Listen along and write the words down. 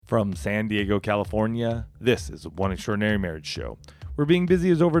From San Diego, California, this is One Extraordinary Marriage Show, where being busy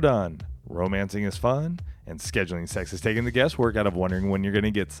is overdone, romancing is fun, and scheduling sex is taking the guesswork out of wondering when you're going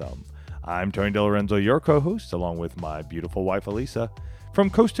to get some. I'm Tony DeLorenzo, your co-host, along with my beautiful wife, Elisa. From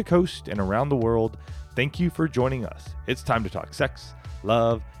coast to coast and around the world, thank you for joining us. It's time to talk sex,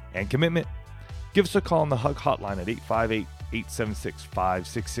 love, and commitment. Give us a call on the Hug Hotline at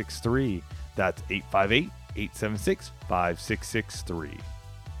 858-876-5663. That's 858-876-5663.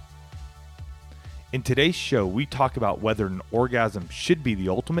 In today's show, we talk about whether an orgasm should be the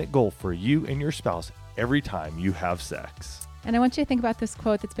ultimate goal for you and your spouse every time you have sex. And I want you to think about this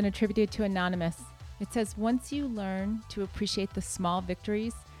quote that's been attributed to Anonymous. It says, once you learn to appreciate the small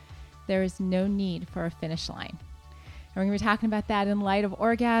victories, there is no need for a finish line. And we're going to be talking about that in light of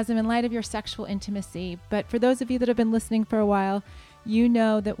orgasm, in light of your sexual intimacy. But for those of you that have been listening for a while, you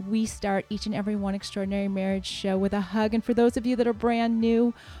know that we start each and every One Extraordinary Marriage Show with a hug. And for those of you that are brand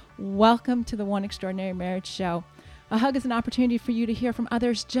new, welcome to the One Extraordinary Marriage Show. A hug is an opportunity for you to hear from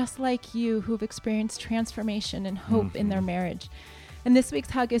others just like you who have experienced transformation and hope in their marriage. And this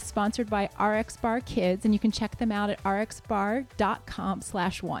week's hug is sponsored by RX Bar Kids, and you can check them out at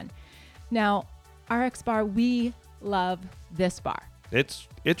rxbar.com/one. Now, RX Bar, we love this bar. It's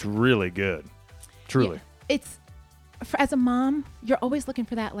really good. Truly. Yeah, as a mom, you're always looking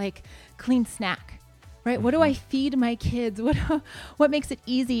for that like clean snack. Right? What do I feed my kids? What makes it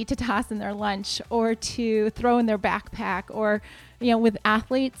easy to toss in their lunch or to throw in their backpack, or, with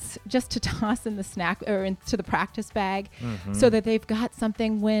athletes, just to toss in the snack or into the practice bag so that they've got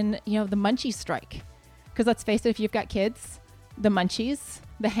something when, the munchies strike. Because let's face it, if you've got kids, the munchies,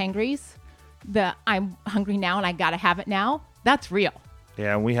 the hangries, the I'm hungry now and I got to have it now, that's real.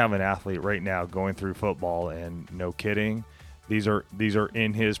 Yeah, and we have an athlete right now going through football, and no kidding, these are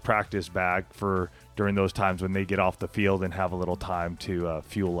in his practice bag for during those times when they get off the field and have a little time to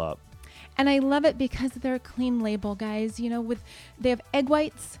fuel up. And I love it because they're a clean label, guys. They have egg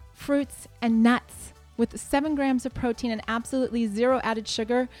whites, fruits, and nuts with 7 grams of protein and absolutely 0 added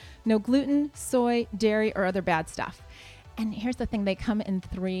sugar, no gluten, soy, dairy, or other bad stuff. And here's the thing, they come in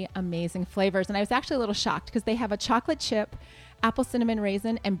 3 amazing flavors. And I was actually a little shocked because they have a chocolate chip, apple cinnamon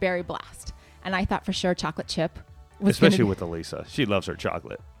raisin, and berry blast. And I thought for sure chocolate chip was especially with Elisa. She loves her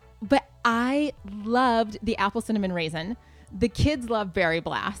chocolate. But I loved the apple cinnamon raisin. The kids love berry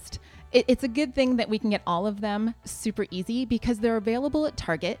blast. It's a good thing that we can get all of them super easy because they're available at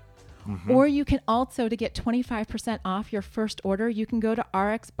Target. Or you can also, to get 25% off your first order, you can go to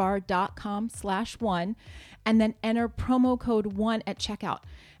rxbar.com/one and then enter promo code 1 at checkout.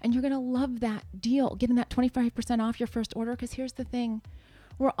 And you're going to love that deal, getting that 25% off your first order. Because here's the thing.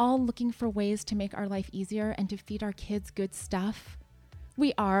 We're all looking for ways to make our life easier and to feed our kids good stuff.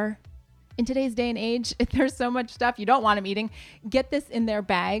 We are. In today's day and age, there's so much stuff you don't want them eating. Get this in their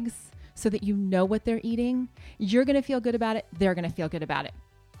bags so that you know what they're eating. You're going to feel good about it. They're going to feel good about it.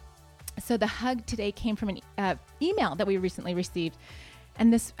 So the hug today came from an email that we recently received.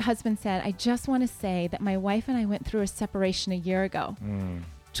 And this husband said, I just want to say that my wife and I went through a separation a year ago.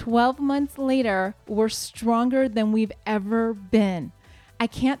 12 months later, we're stronger than we've ever been. I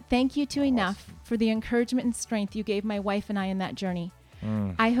can't thank you two enough for the encouragement and strength you gave my wife and I in that journey.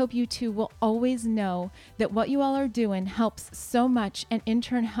 I hope you two will always know that what you all are doing helps so much and in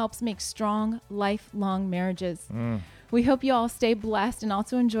turn helps make strong, lifelong marriages. We hope you all stay blessed and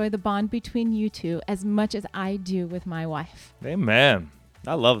also enjoy the bond between you two as much as I do with my wife. Amen.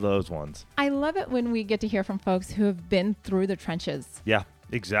 I love those ones. I love it when we get to hear from folks who have been through the trenches. Yeah,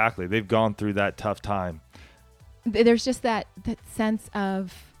 exactly. They've gone through that tough time. There's just that sense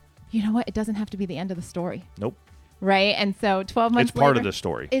of, it doesn't have to be the end of the story. Nope. Right? And so 12 months later. It's part later, of the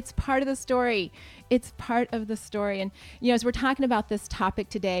story. It's part of the story. It's part of the story. And, as we're talking about this topic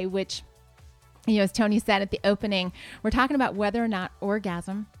today, which, as Tony said at the opening, we're talking about whether or not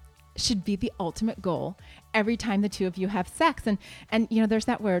orgasm should be the ultimate goal every time the two of you have sex. And there's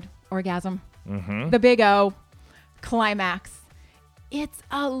that word, orgasm, the big O, climax. It's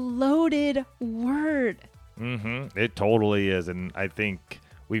a loaded word. It totally is. And I think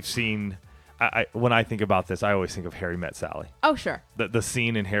we've seen... when I think about this, I always think of Harry Met Sally. Oh, sure. The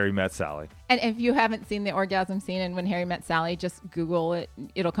scene in Harry Met Sally. And if you haven't seen the orgasm scene in When Harry Met Sally, just Google it.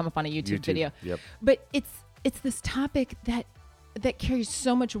 It'll come up on a YouTube video. Yep. But it's this topic that carries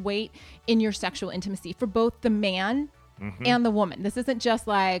so much weight in your sexual intimacy for both the man and the woman. This isn't just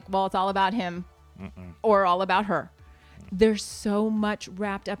like, well, it's all about him or all about her. There's so much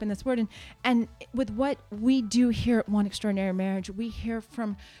wrapped up in this word. And with what we do here at One Extraordinary Marriage, we hear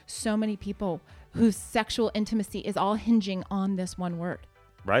from so many people whose sexual intimacy is all hinging on this one word.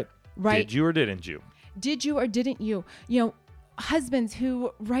 Right? Did you or didn't you? Did you or didn't you? husbands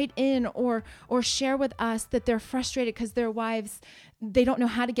who write in or share with us that they're frustrated because their wives, they don't know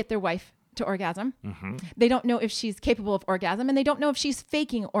how to get their wife to orgasm. Mm-hmm. They don't know if she's capable of orgasm, and they don't know if she's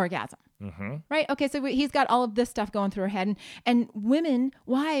faking orgasm. Mm-hmm. Right? Okay, so he's got all of this stuff going through her head, and women,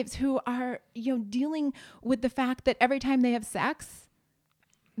 wives who are, dealing with the fact that every time they have sex,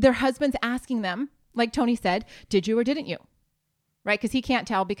 their husband's asking them, like Tony said, did you or didn't you? Right? Because he can't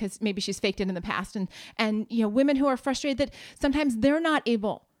tell because maybe she's faked it in the past. And women who are frustrated that sometimes they're not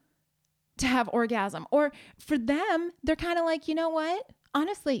able to have orgasm. Or for them, they're kind of like, you know what?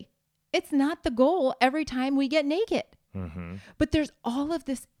 Honestly, it's not the goal every time we get naked. Mm-hmm. But there's all of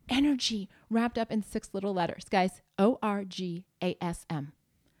this energy wrapped up in 6 little letters. Guys, ORGASM.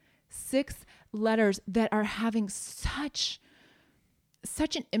 6 letters that are having such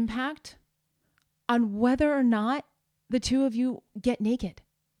an impact on whether or not the two of you get naked.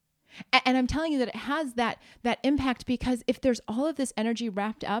 And I'm telling you that it has that impact, because if there's all of this energy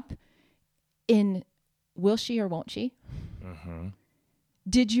wrapped up in will she or won't she? Mm-hmm.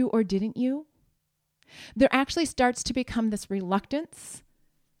 Did you or didn't you? There actually starts to become this reluctance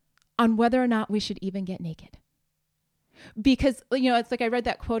on whether or not we should even get naked. Because, it's like I read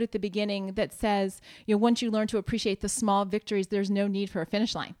that quote at the beginning that says, once you learn to appreciate the small victories, there's no need for a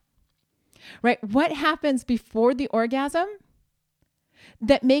finish line. Right? What happens before the orgasm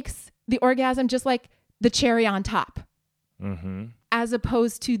that makes the orgasm just like the cherry on top, mm-hmm. as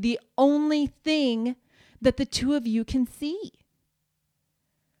opposed to the only thing that the two of you can see?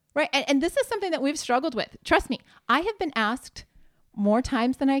 Right? And this is something that we've struggled with. Trust me, I have been asked more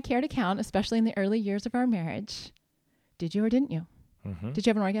times than I care to count, especially in the early years of our marriage, did you or didn't you? Mm-hmm. Did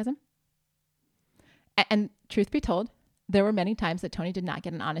you have an orgasm? And truth be told, there were many times that Tony did not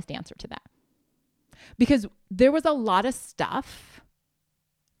get an honest answer to that. Because there was a lot of stuff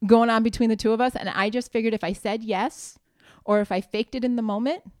going on between the two of us, and I just figured if I said yes, or if I faked it in the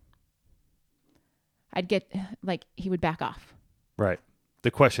moment, I'd get, he would back off. Right.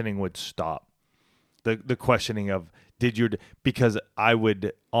 The questioning would stop. The questioning of because I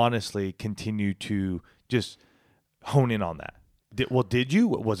would honestly continue to just hone in on that. Did you?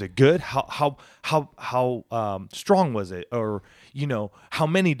 Was it good? How strong was it? Or, how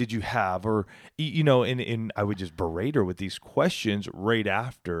many did you have? Or, and I would just berate her with these questions right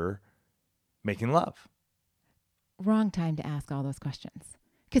after making love. Wrong time to ask all those questions.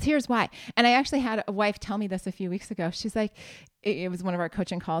 Because here's why. And I actually had a wife tell me this a few weeks ago. She's like, it was one of our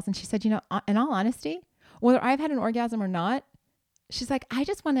coaching calls. And she said, in all honesty, whether I've had an orgasm or not, she's like, I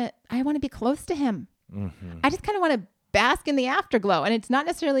want to be close to him. Mm-hmm. I just kind of want to bask in the afterglow. And it's not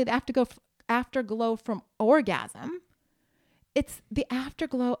necessarily the afterglow from orgasm. It's the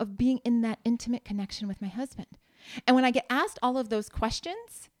afterglow of being in that intimate connection with my husband. And when I get asked all of those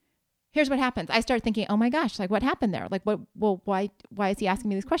questions, here's what happens. I start thinking, oh my gosh, what happened there? Why is he asking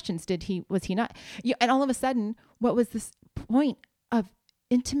me these questions? Was he not? And all of a sudden, what was this point of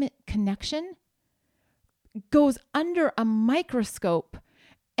intimate connection goes under a microscope,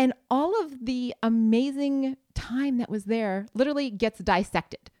 and all of the amazing time that was there literally gets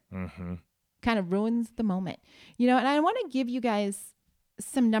dissected. Mm-hmm. Kind of ruins the moment. And I want to give you guys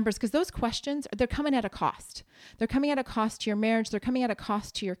some numbers, because those questions, they're coming at a cost. They're coming at a cost to your marriage. They're coming at a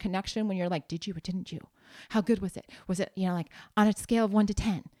cost to your connection when you're like, did you or didn't you? How good was it? Was it, on a scale of 1 to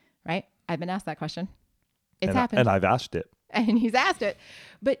 10, right? I've been asked that question. It's happened. And I've asked it. And he's asked it.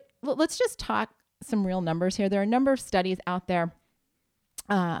 But let's just talk some real numbers here. There are a number of studies out there.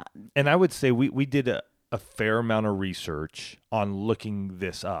 And I would say we did a fair amount of research on looking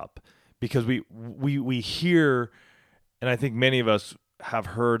this up, because we hear, and I think many of us have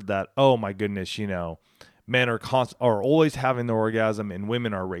heard that, oh my goodness, men are always having the orgasm and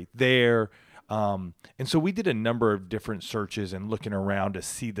women are right there. And so we did a number of different searches and looking around to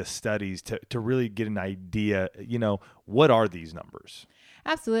see the studies to really get an idea, what are these numbers?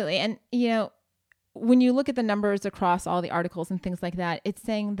 Absolutely. And, when you look at the numbers across all the articles and things like that, it's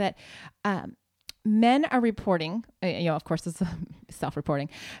saying that men are reporting, of course, it's self-reporting.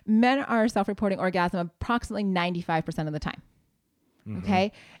 Men are self-reporting orgasm approximately 95% of the time. Mm-hmm.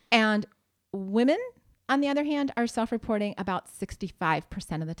 Okay. And women, on the other hand, are self-reporting about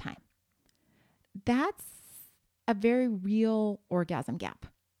 65% of the time. That's a very real orgasm gap.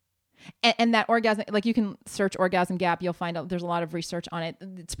 And that orgasm, you can search orgasm gap, you'll find out there's a lot of research on it.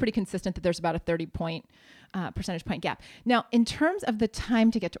 It's pretty consistent that there's about a 30% point gap. Now, in terms of the time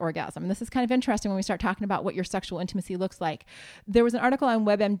to get to orgasm, and this is kind of interesting when we start talking about what your sexual intimacy looks like. There was an article on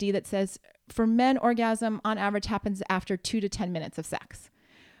WebMD that says for men, orgasm on average happens after 2 to 10 minutes of sex.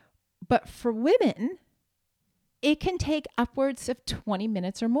 But for women, it can take upwards of 20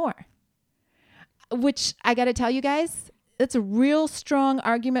 minutes or more, which I got to tell you guys, It's a real strong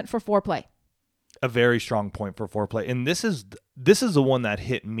argument for foreplay. A very strong point for foreplay. And this is the one that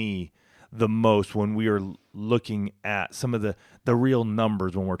hit me the most when we were looking at some of the real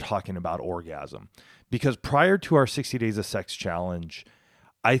numbers when we're talking about orgasm. Because prior to our 60 Days of Sex challenge,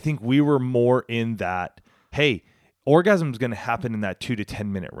 I think we were more in that, hey, orgasm is going to happen in that 2 to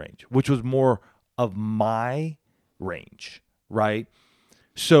 10 minute range, which was more of my range, right?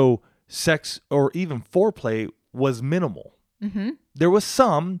 So sex or even foreplay was minimal. Mm-hmm. There was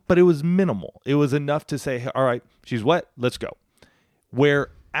some, but it was minimal. It was enough to say, all right, she's wet, let's go.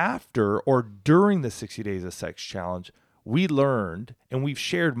 Where after or during the 60 Days of Sex challenge, we learned, and we've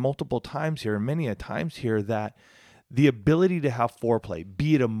shared multiple times here, and many a times here, that the ability to have foreplay,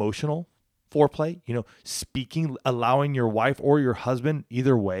 be it emotional foreplay, speaking, allowing your wife or your husband,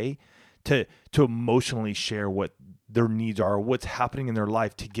 either way, to emotionally share what their needs are, what's happening in their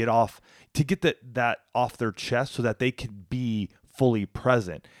life, to get that off their chest so that they can be fully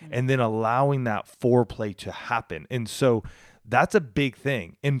present, and then allowing that foreplay to happen. And so that's a big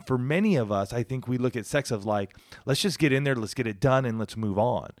thing. And for many of us, I think we look at sex of like, let's just get in there, let's get it done, and let's move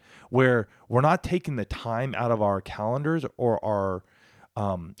on. Where we're not taking the time out of our calendars or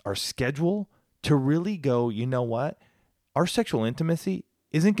our schedule to really go, you know what? Our sexual intimacy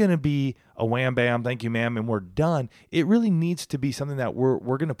isn't going to be a wham, bam, thank you, ma'am, and we're done. It really needs to be something that we're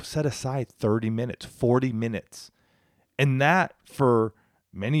going to set aside 30 minutes, 40 minutes. And that, for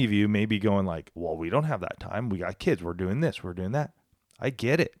many of you, may be going like, well, we don't have that time. We got kids. We're doing this. We're doing that. I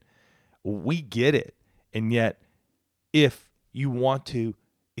get it. We get it. And yet, if you want to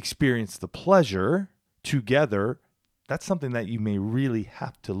experience the pleasure together, that's something that you may really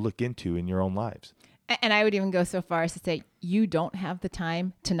have to look into in your own lives. And I would even go so far as to say, you don't have the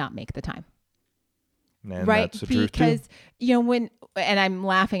time to not make the time. And right? That's the truth because, too. And I'm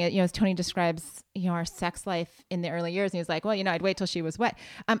laughing at, as Tony describes, our sex life in the early years. And he was like, well, I'd wait till she was wet.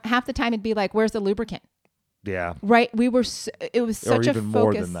 Half the time it'd be like, where's the lubricant? Yeah. Right. It was such or a even focus,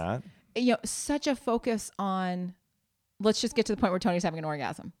 more than that. Such a focus on, let's just get to the point where Tony's having an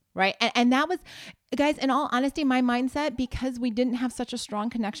orgasm. Right. And that was, guys, in all honesty, my mindset, because we didn't have such a strong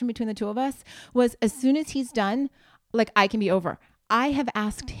connection between the two of us, was as soon as he's done, like, I can be over. I have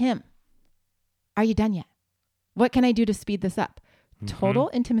asked him, are you done yet? What can I do to speed this up? Mm-hmm. Total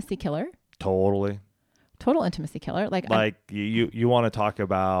intimacy killer. Totally. Total intimacy killer. Like you want to talk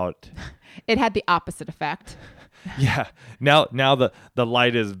about. It had the opposite effect. Yeah. Now the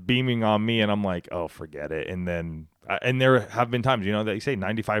light is beaming on me and I'm like, oh, forget it. And then, and there have been times, that you say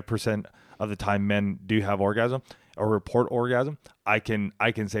 95% of the time men do have orgasm or report orgasm. I can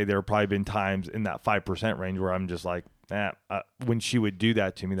say there have probably been times in that 5% range where I'm just like, when she would do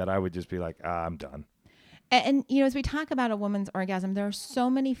that to me, that I would just be like, I'm done. And, as we talk about a woman's orgasm, there are so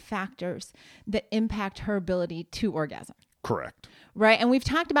many factors that impact her ability to orgasm. Correct. Right. And we've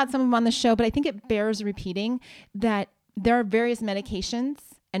talked about some of them on the show, but I think it bears repeating that there are various medications.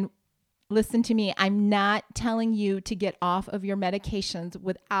 And listen to me, I'm not telling you to get off of your medications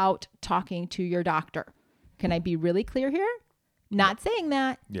without talking to your doctor. Can I be really clear here? Not saying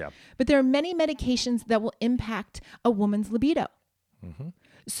that. Yeah. But there are many medications that will impact a woman's libido. Mm-hmm.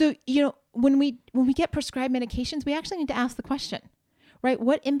 So, when we get prescribed medications, we actually need to ask the question, right?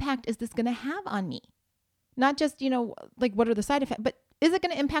 What impact is this going to have on me? Not just, like, what are the side effects, but is it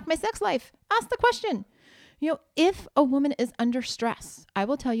going to impact my sex life? Ask the question. If a woman is under stress, I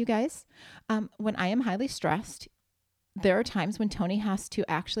will tell you guys, when I am highly stressed, there are times when Tony has to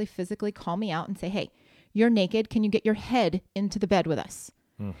actually physically call me out and say, hey, you're naked. Can you get your head into the bed with us?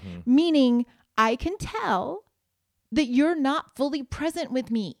 Mm-hmm. Meaning I can tell that you're not fully present with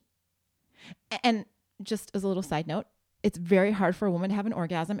me. And just as a little side note, it's very hard for a woman to have an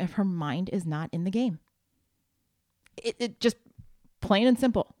orgasm if her mind is not in the game. It just plain and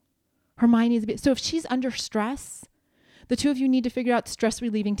simple. Her mind needs to be. So if she's under stress, the two of you need to figure out stress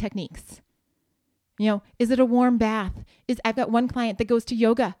relieving techniques. Is it a warm bath? I've got one client that goes to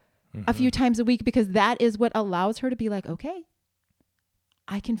yoga a few times a week because that is what allows her to be like, okay,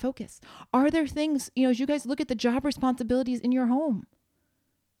 I can focus. Are there things, as you guys look at the job responsibilities in your home,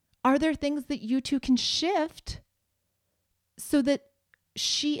 are there things that you two can shift so that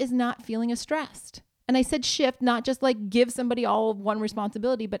she is not feeling as stressed? And I said shift, not just like give somebody all of one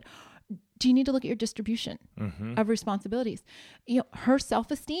responsibility, but do you need to look at your distribution of responsibilities? Her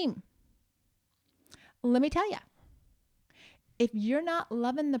self-esteem. Let me tell you, if you're not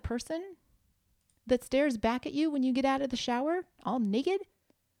loving the person that stares back at you when you get out of the shower all naked,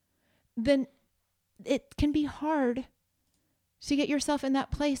 then it can be hard to get yourself in that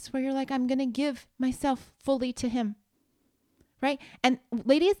place where you're like, I'm going to give myself fully to him. Right? And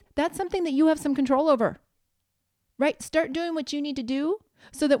ladies, that's something that you have some control over. right? Start doing what you need to do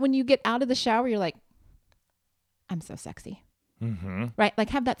so that when you get out of the shower, you're like, I'm so sexy, right? Like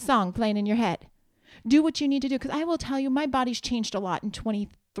have that song playing in your head. Do what you need to do. Because I will tell you, my body's changed a lot in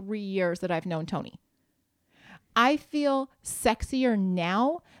 23 years that I've known Tony. I feel sexier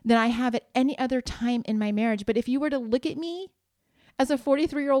now than I have at any other time in my marriage. But if you were to look at me as a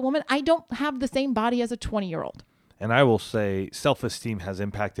 43-year-old woman, I don't have the same body as a 20-year-old. And I will say self-esteem has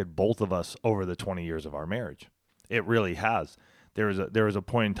impacted both of us over the 20 years of our marriage. It really has. There was a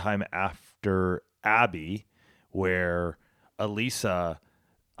point in time after Abby where Elisa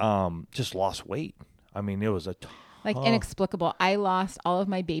just lost weight. I mean, it was a like inexplicable. I lost all of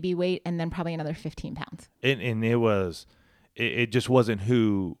my baby weight and then probably another 15 pounds. And it just wasn't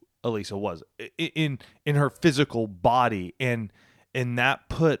who Elisa was in her physical body. And that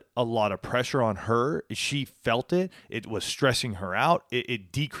put a lot of pressure on her. She felt it. It was stressing her out.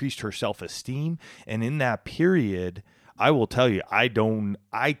 It decreased her self-esteem. And in that period, I will tell you, I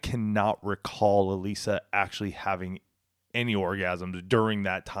cannot recall Elisa actually having any orgasms during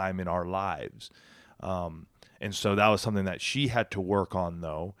that time in our lives. And so that was something that she had to work on,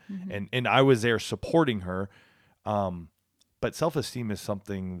 though. And I was there supporting her. But self-esteem is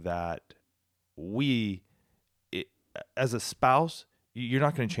something that as a spouse, you're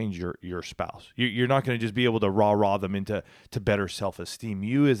not going to change your spouse. You're not going to just be able to rah them into better self-esteem.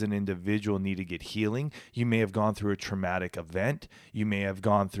 You as an individual need to get healing. You may have gone through a traumatic event. You may have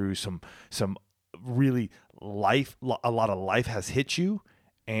gone through some really a lot of life has hit you.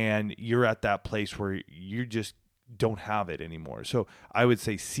 And you're at that place where you just don't have it anymore. So I would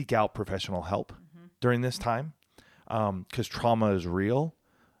say seek out professional help during this time, because trauma is real,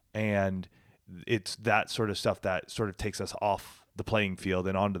 and it's that sort of stuff that sort of takes us off the playing field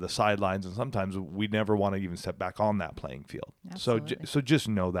and onto the sidelines. And sometimes we never want to even step back on that playing field. Absolutely. So just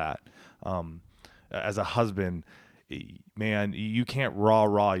know that as a husband, man, you can't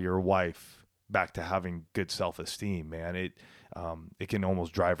rah your wife back to having good self-esteem, man. It can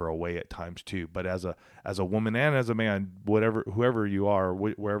almost drive her away at times too. But as a woman and as a man, whoever you are,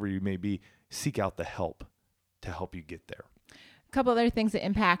 wherever you may be, seek out the help to help you get there. A couple other things that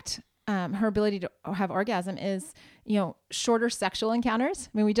impact her ability to have orgasm is, shorter sexual encounters.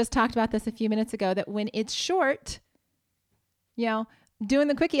 I mean, we just talked about this a few minutes ago, that when it's short, doing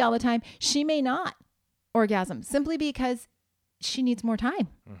the quickie all the time, she may not orgasm simply because she needs more time.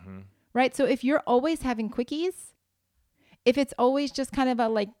 Right? So if you're always having quickies, if it's always just kind of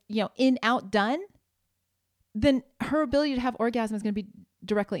a in, out, done, then her ability to have orgasm is going to be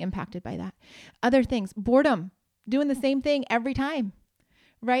directly impacted by that. Other things, boredom, doing the same thing every time,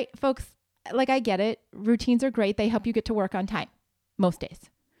 right? Folks, I get it. Routines are great. They help you get to work on time most days,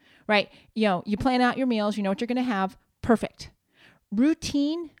 right? You plan out your meals, you know what you're going to have. Perfect.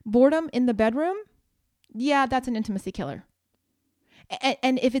 Routine, boredom in the bedroom. Yeah, that's an intimacy killer.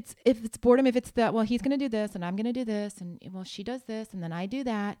 And if it's boredom, if it's that, well, he's going to do this and I'm going to do this, and well, she does this and then I do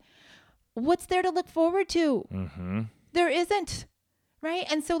that. What's there to look forward to? There isn't, right?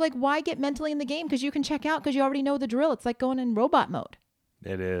 And so why get mentally in the game? Because you can check out because you already know the drill. It's like going in robot mode.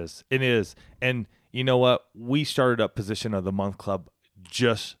 It is. And you know what? We started up Position of the Month Club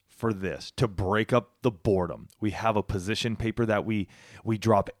just for this, to break up the boredom. We have a position paper that we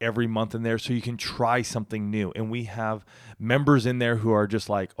drop every month in there so you can try something new. And we have members in there who are just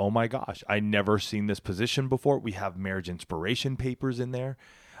like, oh my gosh, I never seen this position before. We have marriage inspiration papers in there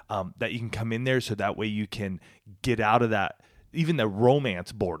that you can come in there so that way you can get out of that, even the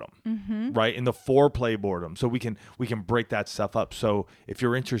romance boredom, right? And the foreplay boredom. So we can break that stuff up. So if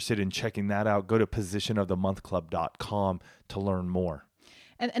you're interested in checking that out, go to positionofthemonthclub.com to learn more.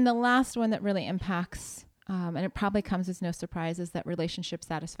 And the last one that really impacts, and it probably comes as no surprise, is that relationship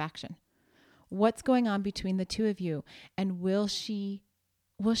satisfaction. What's going on between the two of you? And will she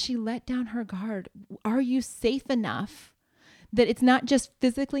let down her guard? Are you safe enough that it's not just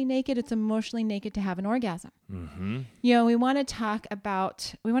physically naked, it's emotionally naked to have an orgasm? We want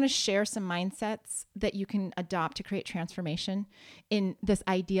to share some mindsets that you can adopt to create transformation in this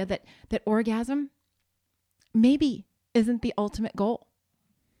idea that orgasm maybe isn't the ultimate goal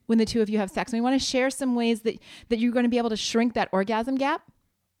when the two of you have sex. And we want to share some ways that you're going to be able to shrink that orgasm gap.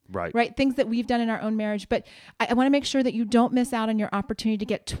 Right. Things that we've done in our own marriage. But I want to make sure that you don't miss out on your opportunity to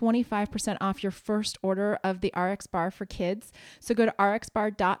get 25% off your first order of the RX Bar for Kids. So go to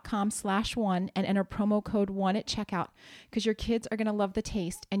rxbar.com/1 and enter promo code 1 at checkout, because your kids are going to love the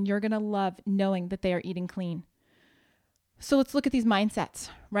taste and you're going to love knowing that they are eating clean. So let's look at these mindsets,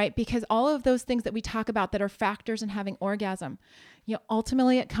 right? Because all of those things that we talk about that are factors in having orgasm,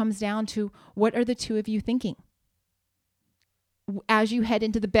 ultimately it comes down to, what are the two of you thinking as you head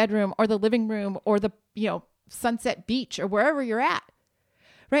into the bedroom or the living room or the, Sunset Beach or wherever you're at,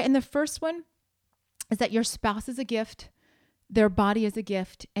 right? And the first one is that your spouse is a gift, their body is a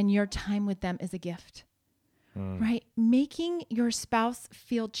gift, and your time with them is a gift, right? Making your spouse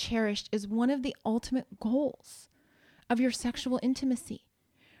feel cherished is one of the ultimate goals of your sexual intimacy,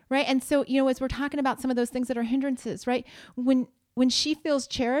 right? And so, as we're talking about some of those things that are hindrances, right? When she feels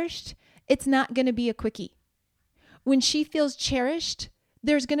cherished, it's not going to be a quickie. When she feels cherished,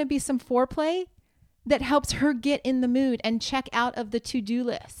 there's going to be some foreplay that helps her get in the mood and check out of the to-do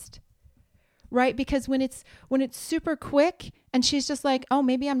list, right? Because when it's super quick and she's just like, oh,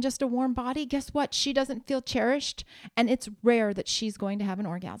 maybe I'm just a warm body, guess what? She doesn't feel cherished, and it's rare that she's going to have an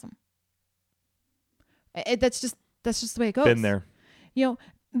orgasm. That's just the way it goes. Been there.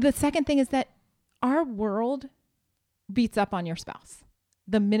 The second thing is that our world beats up on your spouse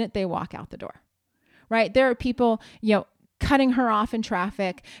the minute they walk out the door, right? There are people, cutting her off in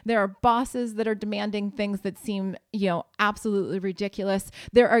traffic. There are bosses that are demanding things that seem, absolutely ridiculous.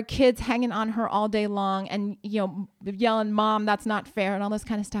 There are kids hanging on her all day long and, yelling, Mom, that's not fair, and all this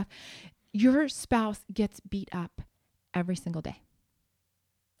kind of stuff. Your spouse gets beat up every single day.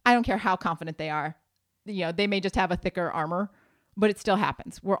 I don't care how confident they are. They may just have a thicker armor, but it still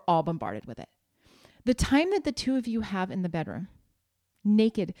happens. We're all bombarded with it. The time that the two of you have in the bedroom,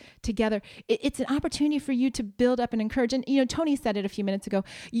 naked together, it's an opportunity for you to build up and encourage. And, Tony said it a few minutes ago,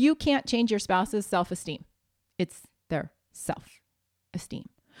 you can't change your spouse's self-esteem. It's their self-esteem.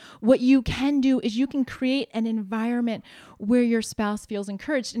 What you can do is you can create an environment where your spouse feels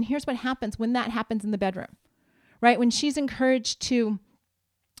encouraged. And here's what happens when that happens in the bedroom, right? When she's encouraged to,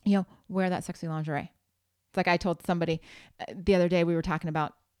 wear that sexy lingerie. It's like I told somebody the other day, we were talking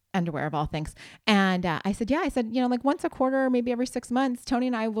about underwear of all things. And I said, like once a quarter, maybe every 6 months, Tony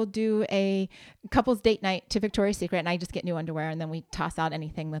and I will do a couples date night to Victoria's Secret, and I just get new underwear, and then we toss out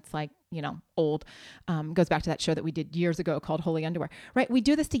anything that's like, old. Goes back to that show that we did years ago called Holy Underwear, right? We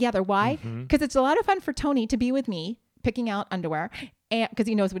do this together. Why? Because it's a lot of fun for Tony to be with me picking out underwear, and because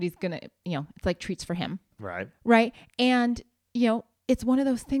he knows what he's gonna, it's like treats for him. Right. And, it's one of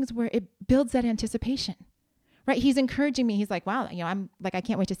those things where it builds that anticipation. Right. He's encouraging me. He's like, wow, I'm like, I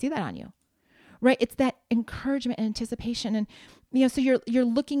can't wait to see that on you. Right. It's that encouragement and anticipation. And, so you're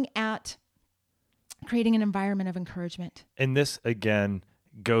looking at creating an environment of encouragement. And this, again,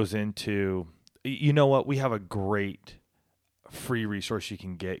 goes into, what? We have a great free resource you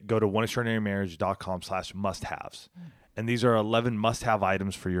can get. Go to oneextraordinarymarriage.com/must-haves. And these are 11 must-have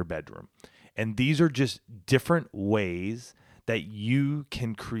items for your bedroom. And these are just different ways that you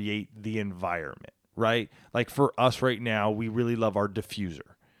can create the environment. Right? Like for us right now, we really love our diffuser.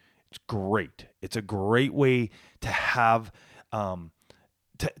 It's great. It's a great way to have, to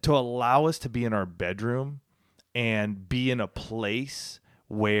allow us to be in our bedroom and be in a place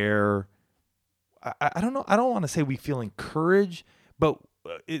where, I don't know, I don't want to say we feel encouraged, but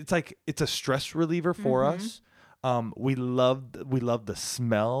it's like, it's a stress reliever for us. We love the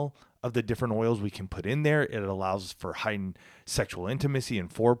smell of the different oils we can put in there. It allows for heightened sexual intimacy and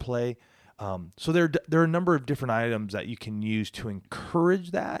foreplay. So there are a number of different items that you can use to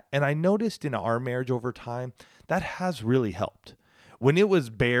encourage that. And I noticed in our marriage over time, that has really helped. When it was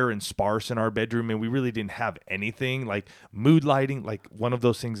bare and sparse in our bedroom and we really didn't have anything, like mood lighting, like one of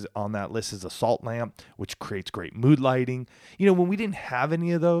those things on that list is a salt lamp, which creates great mood lighting. When we didn't have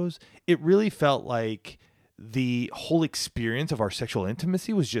any of those, it really felt like the whole experience of our sexual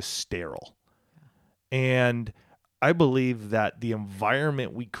intimacy was just sterile. And I believe that the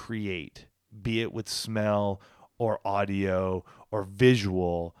environment we create, be it with smell or audio or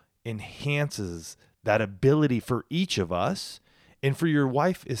visual, enhances that ability for each of us, and for your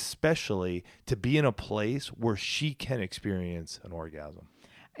wife especially, to be in a place where she can experience an orgasm.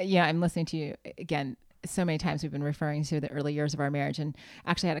 Yeah, I'm listening to you again. So many times we've been referring to the early years of our marriage, and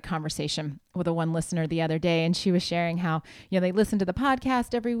actually had a conversation with one listener the other day, and she was sharing how, they listen to the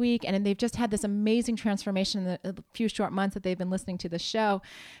podcast every week, and they've just had this amazing transformation in the few short months that they've been listening to the show.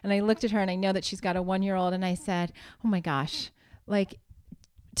 And I looked at her, and I know that she's got a 1-year-old, and I said, oh my gosh, like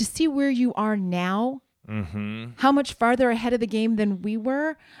to see where you are now, how much farther ahead of the game than we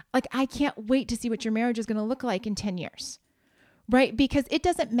were. Like, I can't wait to see what your marriage is going to look like in 10 years. Right? Because it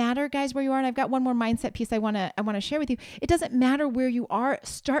doesn't matter, guys, where you are. And I've got one more mindset piece I want to share with you. It doesn't matter where you are.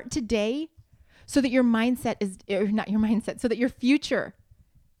 Start today so that your mindset is, or not your mindset, so that your future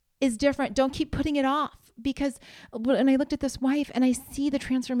is different. Don't keep putting it off. Because when I looked at this wife and I see the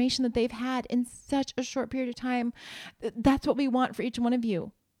transformation that they've had in such a short period of time, that's what we want for each one of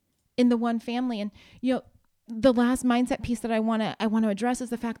you in the one family. And, the last mindset piece that I want to address is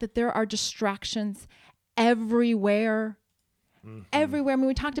the fact that there are distractions everywhere. everywhere. I mean,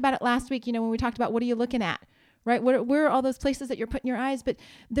 we talked about it last week, when we talked about what are you looking at, right? Where are all those places that you're putting your eyes? But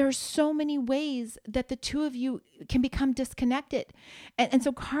there's so many ways that the two of you can become disconnected. And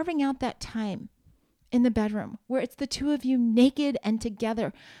so carving out that time in the bedroom where it's the two of you naked and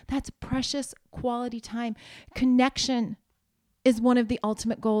together, that's precious quality time. Connection is one of the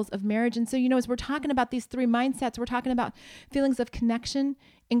ultimate goals of marriage. And so, as we're talking about these three mindsets, we're talking about feelings of connection,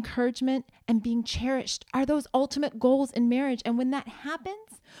 encouragement, and being cherished are those ultimate goals in marriage. And when that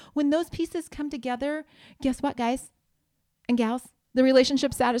happens, when those pieces come together, guess what, guys and gals? The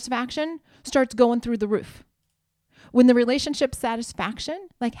relationship satisfaction starts going through the roof. When the relationship satisfaction,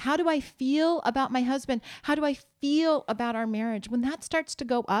 like how do I feel about my husband? How do I feel about our marriage? When that starts to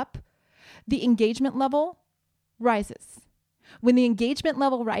go up, the engagement level rises. When the engagement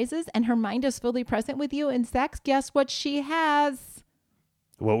level rises and her mind is fully present with you in sex, guess what she has?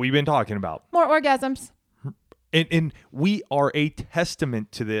 What we've been talking about. More orgasms. And we are a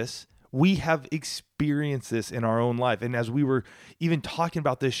testament to this. We have experienced this in our own life. And as we were even talking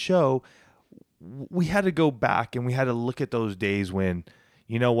about this show, we had to go back and we had to look at those days when,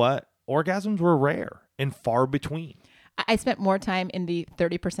 you know what? Orgasms were rare and far between. I spent more time in the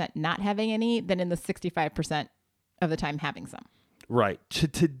 30% not having any than in the 65% of the time having some. Right. To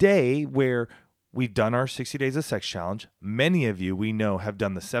today, where we've done our 60 Days of Sex Challenge, many of you we know have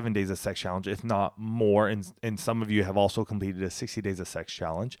done the 7 Days of Sex Challenge, if not more, and some of you have also completed a 60 Days of Sex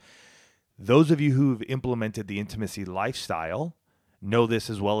Challenge. Those of you who've implemented the intimacy lifestyle know this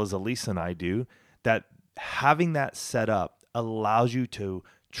as well as Elisa and I do, that having that set up allows you to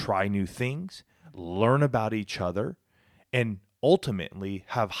try new things, learn about each other, and ultimately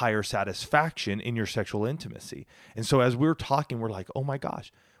have higher satisfaction in your sexual intimacy. And so as we're talking, we're like, oh my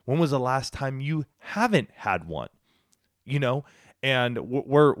gosh, when was the last time you haven't had one? And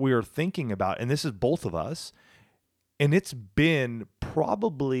we're thinking about, and this is both of us, and it's been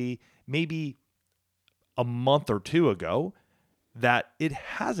probably maybe a month or two ago that it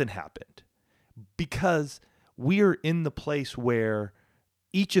hasn't happened, because we are in the place where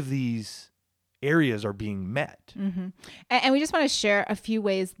each of these areas are being met. Mm-hmm. And we just want to share a few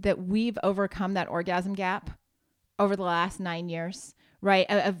ways that we've overcome that orgasm gap over the last 9 years, right?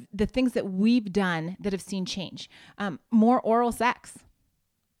 Of the things that we've done that have seen change. More oral sex.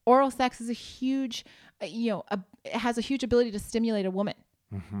 Oral sex is a huge, it has a huge ability to stimulate a woman.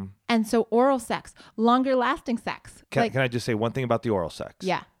 Mm-hmm. And so oral sex, longer lasting sex. Can I just say one thing about the oral sex?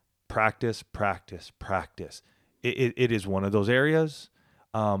 Yeah. Practice, practice, practice. It is one of those areas.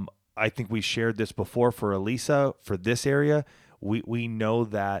 I think we shared this before for Elisa. For this area, we know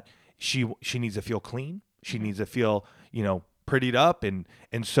that she needs to feel clean. She needs to feel, prettied up. And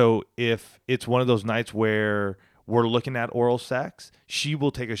so if it's one of those nights where we're looking at oral sex, she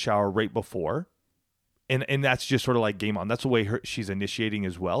will take a shower right before. And that's just sort of like game on. That's the way she's initiating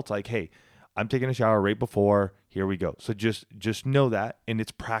as well. It's like, hey, I'm taking a shower right before. Here we go. So just know that. And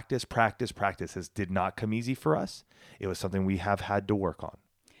it's practice, practice, practice. This did not come easy for us. It was something we have had to work on.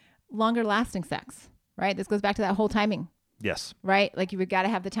 Longer lasting sex, right? This goes back to that whole timing. Yes. Right? Like you've got to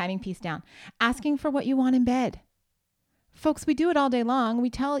have the timing piece down. Asking for what you want in bed. Folks, we do it all day long. We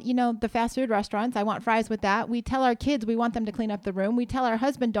tell, the fast food restaurants, I want fries with that. We tell our kids we want them to clean up the room. We tell our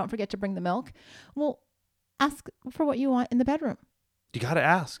husband, don't forget to bring the milk. Well, ask for what you want in the bedroom. You got to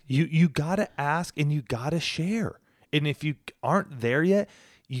ask. You got to ask and you got to share. And if you aren't there yet,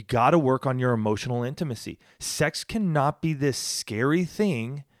 you got to work on your emotional intimacy. Sex cannot be this scary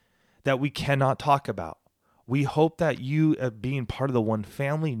thing that we cannot talk about. We hope that you, being part of the One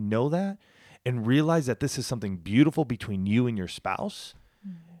Family, know that and realize that this is something beautiful between you and your spouse.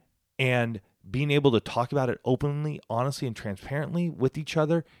 Mm-hmm. And being able to talk about it openly, honestly, and transparently with each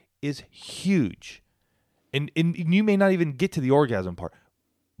other is huge. And you may not even get to the orgasm part,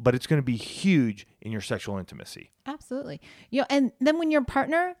 but it's going to be huge in your sexual intimacy. Absolutely. And then when your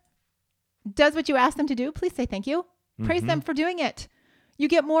partner does what you ask them to do, please say thank you. Praise them for doing it. You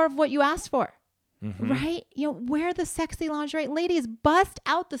get more of what you asked for, right? Wear the sexy lingerie. Ladies, bust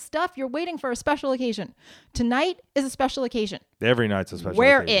out the stuff. You're waiting for a special occasion. Tonight is a special occasion. Every night's a special occasion.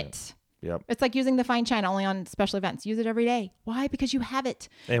 Wear it. Yep. It's like using the fine china only on special events. Use it every day. Why? Because you have it.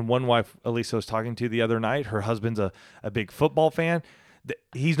 And one wife Elisa was talking to the other night, her husband's a big football fan.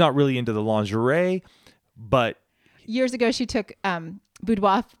 He's not really into the lingerie, but... Years ago, she took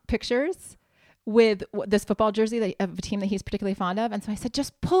boudoir pictures with this football jersey of a team that he's particularly fond of. And so I said,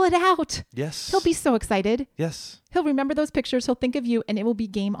 just pull it out. Yes. He'll be so excited. Yes. He'll remember those pictures. He'll think of you and it will be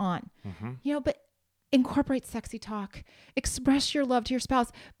game on. Mm-hmm. But incorporate sexy talk. Express your love to your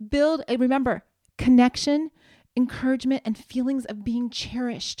spouse. Remember, connection encouragement, and feelings of being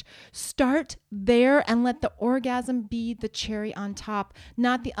cherished. Start there and let the orgasm be the cherry on top,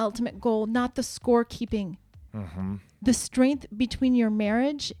 not the ultimate goal, not the scorekeeping. Mm-hmm. The strength between your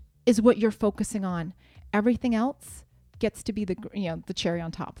marriage is what you're focusing on. Everything else gets to be the cherry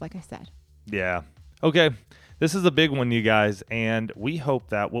on top, like I said. Yeah. Okay. This is a big one, you guys, and we hope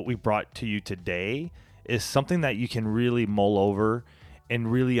that what we brought to you today is something that you can really mull over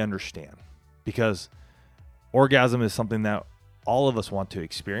and really understand, because orgasm is something that all of us want to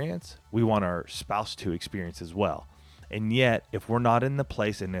experience. We want our spouse to experience as well. And yet, if we're not in the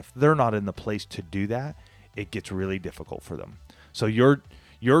place, and if they're not in the place to do that, it gets really difficult for them. So your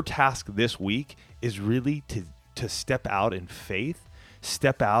task this week is really to step out in faith,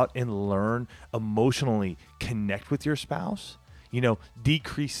 step out and learn emotionally, connect with your spouse,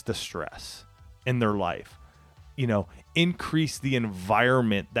 decrease the stress in their life, increase the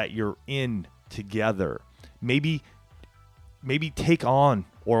environment that you're in together. Maybe take on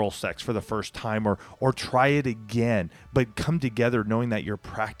oral sex for the first time or try it again, but come together knowing that you're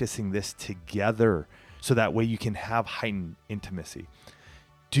practicing this together so that way you can have heightened intimacy.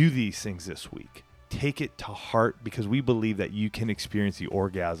 Do these things this week. Take it to heart, because we believe that you can experience the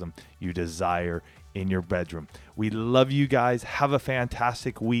orgasm you desire in your bedroom. We love you guys. Have a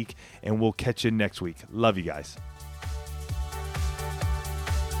fantastic week, and we'll catch you next week. Love you guys.